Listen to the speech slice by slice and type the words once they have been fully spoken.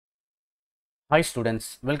Hi students,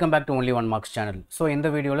 welcome back to Only One Marks channel. So in the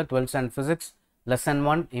video, 12th standard physics lesson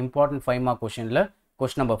 1 important 5 mark question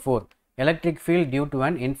number 4 electric field due to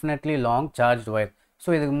an infinitely long charged wire. So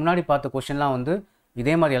இதுக்கு முன்னாடி பார்த்த கொஸ்டின்லாம் வந்து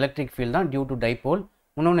இதே மாதிரி electric field தான் due to dipole,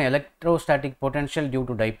 இன்னொன்று electrostatic potential due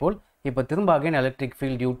to dipole, இப்போ திரும்ப again electric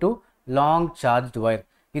field due to long charged wire.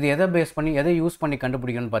 இது எதை பேஸ் பண்ணி எதை யூஸ் பண்ணி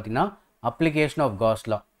கண்டுபிடிக்கணும்னு பார்த்தீங்கன்னா அப்ளிகேஷன் ஆஃப் காஸ்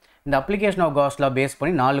லா. இந்த application of cos law base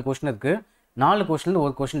பண்ணி 4 கொஸ்டின் இருக்குது. 4 கொஸ்டினில்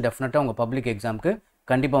ஒரு கொஸ்டின் டெஃபினட்டாக உங்கள் பப்ளிக் எக்ஸாமுக்கு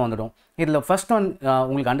கண்டிப்பாக வந்துடும். இதில் ஃபஸ்ட் ஒன்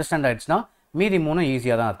உங்களுக்கு அண்டர்ஸ்டாண்ட் ஆகிடுச்சுன்னா மீதி 3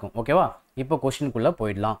 ஈஸியாக தான் இருக்கும். ஓகேவா? இப்போ கொஸ்டினுக்குள்ளே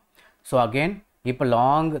போயிடலாம். ஸோ அகெயின் இப்போ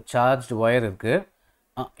லாங் சார்ஜ்டு ஒயர் இருக்குது.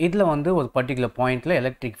 இதில் வந்து ஒரு பர்டிகுலர் பாயிண்ட்டில்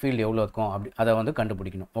எலக்ட்ரிக் ஃபீல்டு எவ்வளோ இருக்கும் அதை வந்து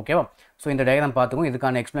கண்டுபிடிக்கணும். ஓகேவா? ஸோ இந்த டயக்ராம் பார்த்துக்கும்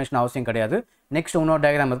இதுக்கான எக்ஸ்ப்ளனேஷன் அவசியம் கிடையாது. நெக்ஸ்ட் இன்னொரு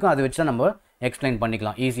டயக்ராம் இருக்கும், அதை வச்சு தான் நம்ம எக்ஸ்பிளைன்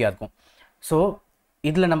பண்ணிக்கலாம், ஈஸியாக இருக்கும். ஸோ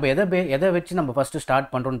இதில் நம்ம எதை வச்சு நம்ம ஃபஸ்ட்டு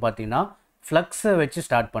ஸ்டார்ட் பண்ணுறோன்னு பார்த்தீங்கன்னா ஃப்ளக்ஸை வச்சு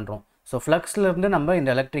ஸ்டார்ட் பண்ணுறோம். ஸோ ஃப்ளக்ஸ்லேருந்து நம்ம இந்த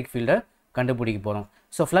எலக்ட்ரிக் ஃபீல்டை கண்டுபிடிக்க போகிறோம்.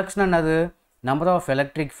 ஸோ ஃப்ளக்ஸ்னால் என்னது? Number of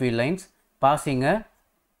electric field lines passing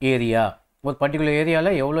area. ஒரு பர்டிகுலர்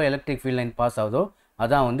ஏரியாவில் எவ்வளோ எலக்ட்ரிக் ஃபீல்ட் லைன் பாஸ் ஆகுதோ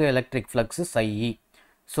அதான் வந்து electric flux சைஇ.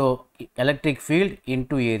 So electric field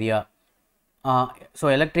into area. So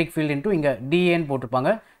electric field into இங்கே டிஏன்னு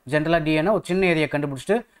போட்டிருப்பாங்க. ஜென்ரலாக டிஏனா ஒரு சின்ன ஏரியா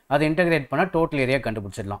கண்டுபிடிச்சிட்டு அதை இன்டகிரேட் பண்ணால் டோட்டல் ஏரியா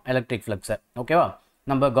கண்டுபிடிச்சிடலாம் எலக்ட்ரிக் ஃப்ளக்ஸை. ஓகேவா?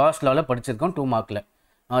 நம்ம காஸ் லாவில் படிச்சிருக்கோம் 2 மார்க்கில்,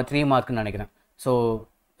 3 மார்க்குன்னு நினைக்கிறேன். So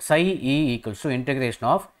psi E equals to integration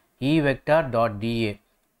of E vector dot dA.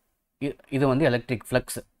 இது வந்து எலக்ட்ரிக்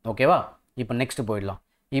ஃப்ளக்ஸ். ஓகேவா? இப்போ நெக்ஸ்ட் போயிடலாம்.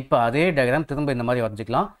 இப்போ அதே டயக்ராம் திரும்ப இந்த மாதிரி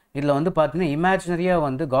வரைஞ்சிக்கலாம். இதில் வந்து பார்த்தீங்கன்னா இமேஜினரியாக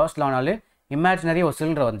வந்து காஸ் லானாலே இமேஜினரியாக ஒரு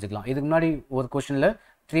சிலிண்டர் வரைஞ்சிக்கலாம். இதுக்கு முன்னாடி ஒரு கொஷனில்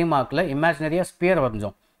 3 மார்க்கில் இமேஜினரியாக ஸ்பியர்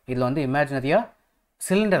வரைஞ்சோம். இதில் வந்து இமேஜினரியாக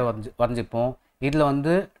சிலிண்டர் வரைஞ்சிப்போம். இதில்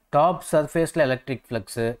வந்து டாப் சர்ஃபேஸில் எலக்ட்ரிக்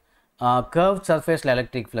ஃப்ளக்ஸு, கர்வ் சர்ஃபேஸில்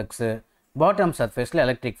எலக்ட்ரிக் ஃப்ளக்ஸு, பாட்டம் சர்ஃபேஸில்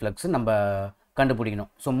எலக்ட்ரிக் ஃப்ளக்ஸு நம்ம கண்டுபிடிக்கணும்.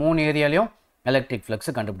 ஸோ 3 ஏரியாலையும் எலக்ட்ரிக்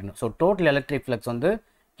ஃப்ளக்ஸு கண்டுபிடிக்கணும். ஸோ டோட்டல் எலக்ட்ரிக் ஃப்ளக்ஸ் வந்து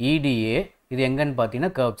EDA. இது எங்கன்னு பார்த்தீங்கன்னா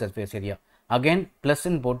கர்வ் சர்ஃபேஸ் ஏரியா. அகெயின்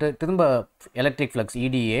ப்ளஸ்ன்னு போட்டு திரும்ப electric flux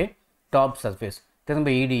EDA top surface, திரும்ப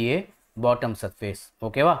EDA பாட்டம் சர்ஃபேஸ்.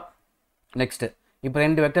 ஓகேவா? நெக்ஸ்ட்டு இப்போ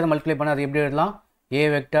 2 வெக்டர் மல்டிப்ளை பண்ணால் அது எப்படி எழுதலாம்? A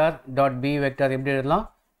vector dot B vector எப்படி எழுதலாம்?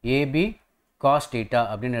 AB cos θ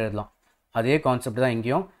அப்படின்னு எழுதலாம். அதே கான்செப்ட் தான்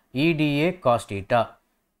இங்கேயும். EDA cos θ,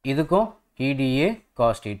 இதுக்கும் EDA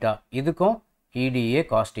cos θ, இதுக்கும் EDA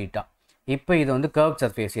cos θ. இப்போ இது வந்து curve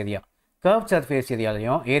surface area. Curve surface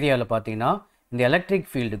ஏரியாவில் பார்த்தீங்கன்னா இந்த எலக்ட்ரிக்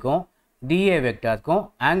ஃபீல்டுக்கும் DA வெக்டாருக்கும்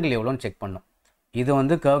ஆங்கிள் எவ்வளோன்னு செக் பண்ணோம். இது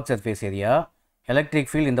வந்து curve surface area. Electric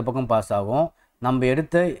field இந்த பக்கம் பாஸ் ஆகும். நம்ம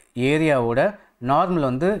எடுத்த ஏரியாவோட நார்மல்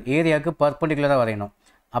வந்து ஏரியாவுக்கு பர்பண்டிகுலராக வரையணும்.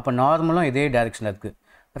 அப்போ நார்மலும் இதே டைரெக்ஷனில் இருக்குது.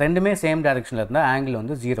 ரெண்டுமே சேம் டைரெக்ஷனில் இருந்தால் ஆங்கிள்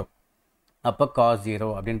வந்து 0. அப்போ cos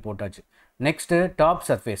 0 அப்படின்னு போட்டாச்சு. Next top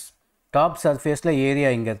surface. டாப் சர்ஃபேஸில்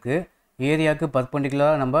ஏரியா இங்கே இருக்குது. ஏரியாவுக்கு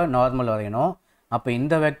பர்பண்டிகுலராக நம்ம நார்மல் வரையணும். அப்போ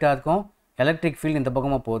இந்த வெக்டாருக்கும் எலக்ட்ரிக் ஃபீல்டு இந்த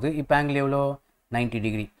பக்கமாக போகுது. இப்போ ஆங்கிள் எவ்வளோ? 90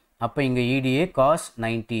 டிகிரி. அப்போ இங்கே EDA cos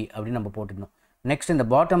 90 அப்படின்னு நம்ம போட்டுக்கணும். நெக்ஸ்ட் இந்த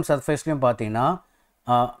பாட்டம் சர்ஃபேஸ்லையும் பார்த்தீங்கன்னா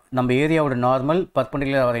நம்ம ஏரியாவோட நார்மல்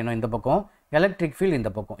பர்பண்டிகுலராக வரையணும் இந்த பக்கம், எலக்ட்ரிக் ஃபீல்டு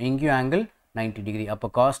இந்த பக்கம், இங்கேயும் ஆங்கிள் 90 டிகிரி. அப்போ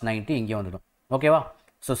cos 90 இங்கேயும் வந்துடும். ஓகேவா?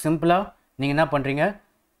 ஸோ சிம்பிளாக நீங்கள் என்ன பண்ணுறீங்க?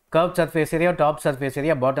 Curve surface area, top surface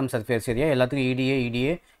area, bottom surface area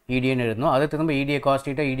எல்லாத்துக்கும் EDAன்னு எழுதணும். அது திரும்ப EDA cos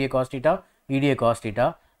θ, EDA cos θ.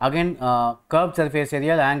 Again curve surface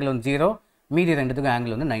ஏரியாவில் ஆங்கிள் வந்து 0, மீதி ரெண்டுத்துக்கும்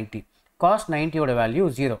ஆங்கிள் வந்து 90. cos 90யோட வேல்யூ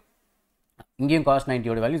 0, இங்கேயும் cos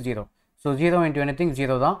 90யோட value 0. So 0 into anything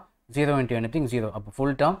 0 தான், 0 இன்ட்டு எனிதிங் 0. அப்போ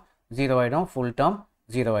ஃபுல் டேர்ம் 0 ஆகிடும், ஃபுல் டேர்ம்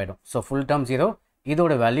 0 ஆகிடும். ஸோ ஃபுல் டேர்ம் 0,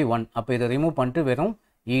 இதோட வேல்யூ 1. அப்போ இதை ரிமூவ் பண்ணிட்டு வெறும்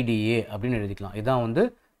EDA அப்படின்னு எழுதிக்கலாம். இதுதான் வந்து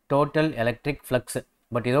டோட்டல் எலக்ட்ரிக் ஃப்ளக்ஸு.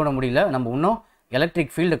 பட் இதோட முடியல, நம்ம இன்னும்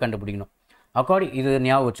எலக்ட்ரிக் ஃபீல்டு கண்டுபிடிக்கணும். இது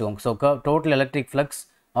ஞாபகம் வச்சுக்கோங்க. So total electric flux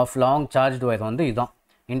of long charged wire வந்து இதுதான்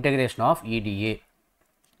இன்டகிரேஷன் ஆஃப் EDA.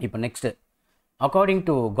 இப்போ next according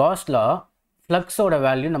to cos law ஃப்ளக்ஸோட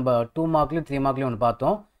value நம்ம 2 மார்க்லேயும் 3 மார்க்லேயும் ஒன்று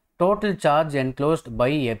பார்த்தோம். Total charge enclosed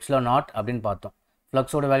pi epsilon not அப்படின்னு பார்த்தோம்.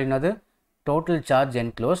 ஃப்ளக்ஸோட வேல்யூ என்னது? Total charge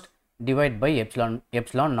enclosed divide pi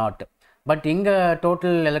epsilon not. But இங்கே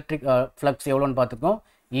டோட்டல் எலக்ட்ரிக் ஃப்ளக்ஸ் எவ்வளோன்னு பார்த்துருக்கோம்?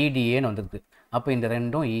 EDAன்னு வந்துருக்கு. அப்போ இந்த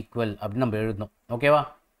ரெண்டும் ஈக்குவல் அப்படின்னு நம்ம எழுதணும். ஓகேவா?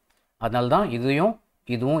 அதனால தான்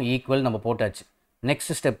இதுவும் ஈக்குவல் நம்ம போட்டாச்சு.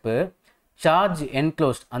 Next step charge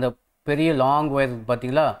enclosed. அந்த பெரிய லாங் ஒயர்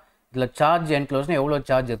பார்த்தீங்களா? இதில் சார்ஜ் என்க்ளோஸ்ட்னா எவ்வளோ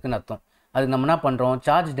சார்ஜ் இருக்குதுன்னு அர்த்தம். அதுக்கு நம்ம என்ன பண்ணுறோம்?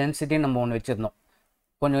 சார்ஜ் டென்சிட்டின்னு நம்ம ஒன்று வச்சுருந்தோம்.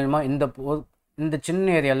 கொஞ்சம் கொஞ்சமாக இந்த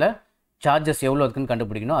சின்ன ஏரியாவில் சார்ஜஸ் எவ்வளோ இருக்குதுன்னு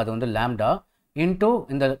கண்டுபிடிக்கணும். அது வந்து லாம்டா இன்டூ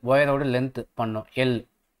இந்த ஒயரோட லென்த் பண்ணோம், L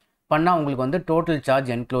பண்ணால் உங்களுக்கு வந்து டோட்டல்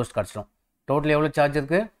சார்ஜ் என்க்ளோஸ்ட் கிடச்சிடும். டோட்டல் எவ்வளோ சார்ஜ்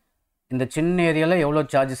இருக்குது? இந்த சின்ன ஏரியாவில் எவ்வளோ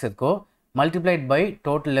சார்ஜஸ் இருக்கோ multiplied by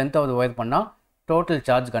total length of wire பண்ணால் டோட்டல்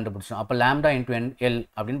சார்ஜ் கண்டுபிடிச்சோம். அப்போ லாம்டா இன்டூ L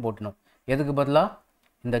அப்படின்னு போட்டணும். எதுக்கு பதிலாக?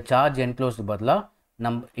 இந்த சார்ஜ் என்க்ளோஸ்டு பதிலாக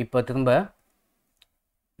நம்ம இப்போ திரும்ப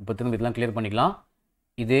இப்போ திரும்ப இதெல்லாம் கிளியர் பண்ணிக்கலாம்.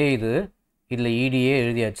 இதே இதில் EDA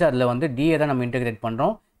எழுதியாச்சு. அதில் வந்து DA தான் நம்ம இன்டெகிரேட்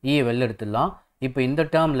பண்ணுறோம். EA வெளில எடுத்துடலாம். இப்போ இந்த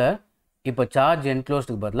டேர்மில் இப்போ சார்ஜ்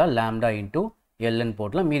என்க்ளோஸ்டுக்கு பதிலாக லாம்டா இன்ட்டு எல்என்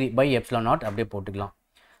போட்டலாம். மீதி பை எப்சிலான் நாட் அப்படியே போட்டுக்கலாம்.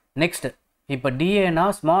 நெக்ஸ்ட் இப்போ DAனா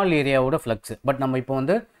ஸ்மால் ஏரியாவோட ஃப்ளக்ஸ். பட் நம்ம இப்போ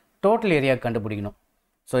வந்து டோட்டல் ஏரியா கண்டுபிடிக்கணும்.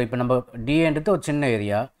 ஸோ இப்போ நம்ம DAன்றது ஒரு சின்ன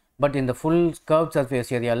ஏரியா. பட் இந்த ஃபுல் கர்வ்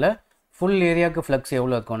சர்ஃபேஸ் ஏரியாவில் ஃபுல் ஏரியாவுக்கு ஃப்ளக்ஸ்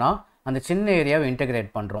எவ்வளோ இருக்குன்னா அந்த சின்ன ஏரியாவை இன்டெகிரேட்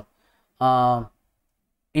பண்ணுறோம்.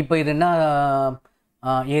 இப்போ இது என்ன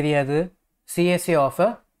ஏரியா? இது CSA ஆஃப் அ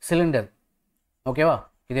சிலிண்டர். ஓகேவா?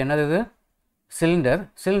 இது என்னது? இது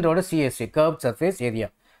சிலிண்டரோட CSA curve surface area.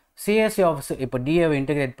 CSA of இப்போ DAவை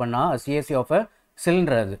இன்டெகிரேட் பண்ணால் CSA ஆஃப் அ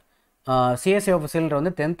சிலிண்டர். அது CSA ஆஃப் சிலிண்டர்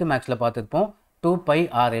வந்து 10th மேக்ஸில் பார்த்துருப்போம்.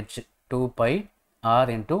 2πRH 2πR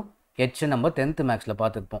இன்ட்டு H நம்ம 10th மேக்ஸில்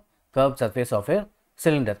பார்த்துருப்போம். Curve surface of a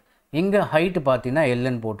cylinder. இங்கே ஹைட்டு பார்த்தீங்கன்னா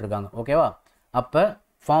LN போட்டிருக்காங்க. ஓகேவா? அப்போ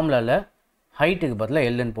ஃபார்முலாவில் ஹைட்டுக்கு பதிலாக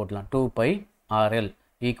LN போட்டலாம். 2πRL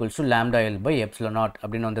equals to lambda L pi epsilon not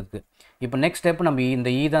அப்படின்னு வந்துருக்கு. இப்போ நெக்ஸ்ட் ஸ்டெப் நம்ம இந்த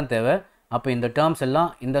தான் தேவை. அப்போ இந்த டேர்ம்ஸ் எல்லாம்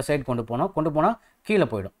இந்த சைடு கொண்டு போனால் கீழே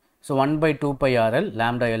போயிடும். So 1/2πRL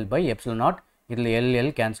lambda L pi epsilon not. இதில்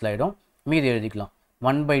எல் கேன்சல் ஆகிடும். மீதி எழுதிக்கலாம்.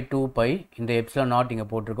 1/2π இந்த எப்சிலான் நாட் இங்கே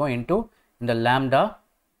போட்டிருக்கோம் இன்ட்டு இந்த லாம்டா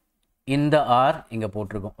இந்த ஆர் இங்கே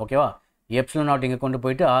போட்டிருக்கோம். ஓகேவா? எப்சிலான் நாட் இங்கே கொண்டு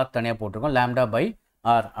போயிட்டு ஆர் தனியாக போட்டிருக்கோம். லாம்டா பை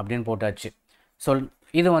ஆர் அப்படின்னு போட்டாச்சு. ஸோ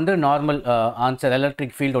இது வந்து நார்மல் ஆன்சர்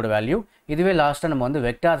எலக்ட்ரிக் ஃபீல்டோட வேல்யூ. இதுவே லாஸ்ட்டாக நம்ம வந்து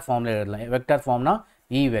வெக்டார் ஃபார்மில் எழுதலாம். வெக்டார் ஃபார்ம்னா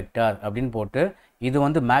E வெக்டார் அப்படின்னு போட்டு இது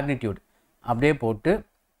வந்து மேக்னிடியூட் அப்படியே போட்டு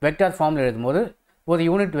வெக்டார் ஃபார்மில் எழுதும்போது ஒரு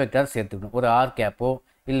யூனிட் வெக்டார் சேர்த்துக்கணும். ஒரு ஆர் கேப்போ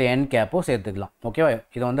இல்லை என் கேப்போ சேர்த்துக்கலாம். ஓகேவா?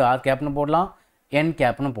 இதை வந்து ஆர் கேப்னு போடலாம், என்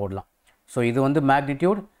கேப்னு போடலாம். ஸோ இது வந்து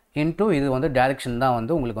மேக்னிடியூட் இன்ட்டு இது வந்து டைரெக்ஷன் தான்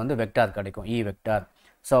வந்து உங்களுக்கு வந்து வெக்டார் கிடைக்கும். E vector.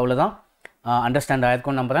 ஸோ அவ்வளோதான். அண்டர்ஸ்டாண்ட்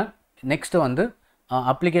ஆயிருக்கும்னு நம்புகிறேன். நெக்ஸ்ட்டு வந்து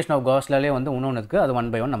அப்ளிகேஷன் ஆஃப் காஸ்லாலே வந்து இன்னொன்று இருக்குது. அது 1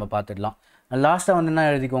 by 1 நம்ம பார்த்துடலாம். லாஸ்ட்டாக வந்து என்ன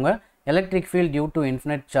எழுதிக்கோங்க? Electric field due to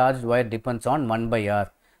infinite charge wire depends on 1/r.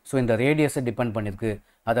 So இந்த ரேடியஸை டிபெண்ட் பண்ணியிருக்கு.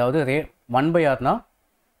 அதாவது 1/rனா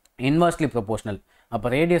இன்வர்ஸ்லி ப்ரொபோஷனல். அப்போ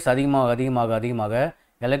ரேடியஸ் அதிகமாக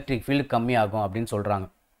எலக்ட்ரிக் ஃபீல்டு கம்மியாகும் அப்படின்னு சொல்கிறாங்க.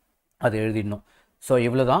 அது எழுதிடணும். ஸோ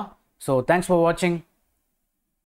இவ்வளோ தான். ஸோ தேங்க்ஸ் ஃபார் வாட்சிங்.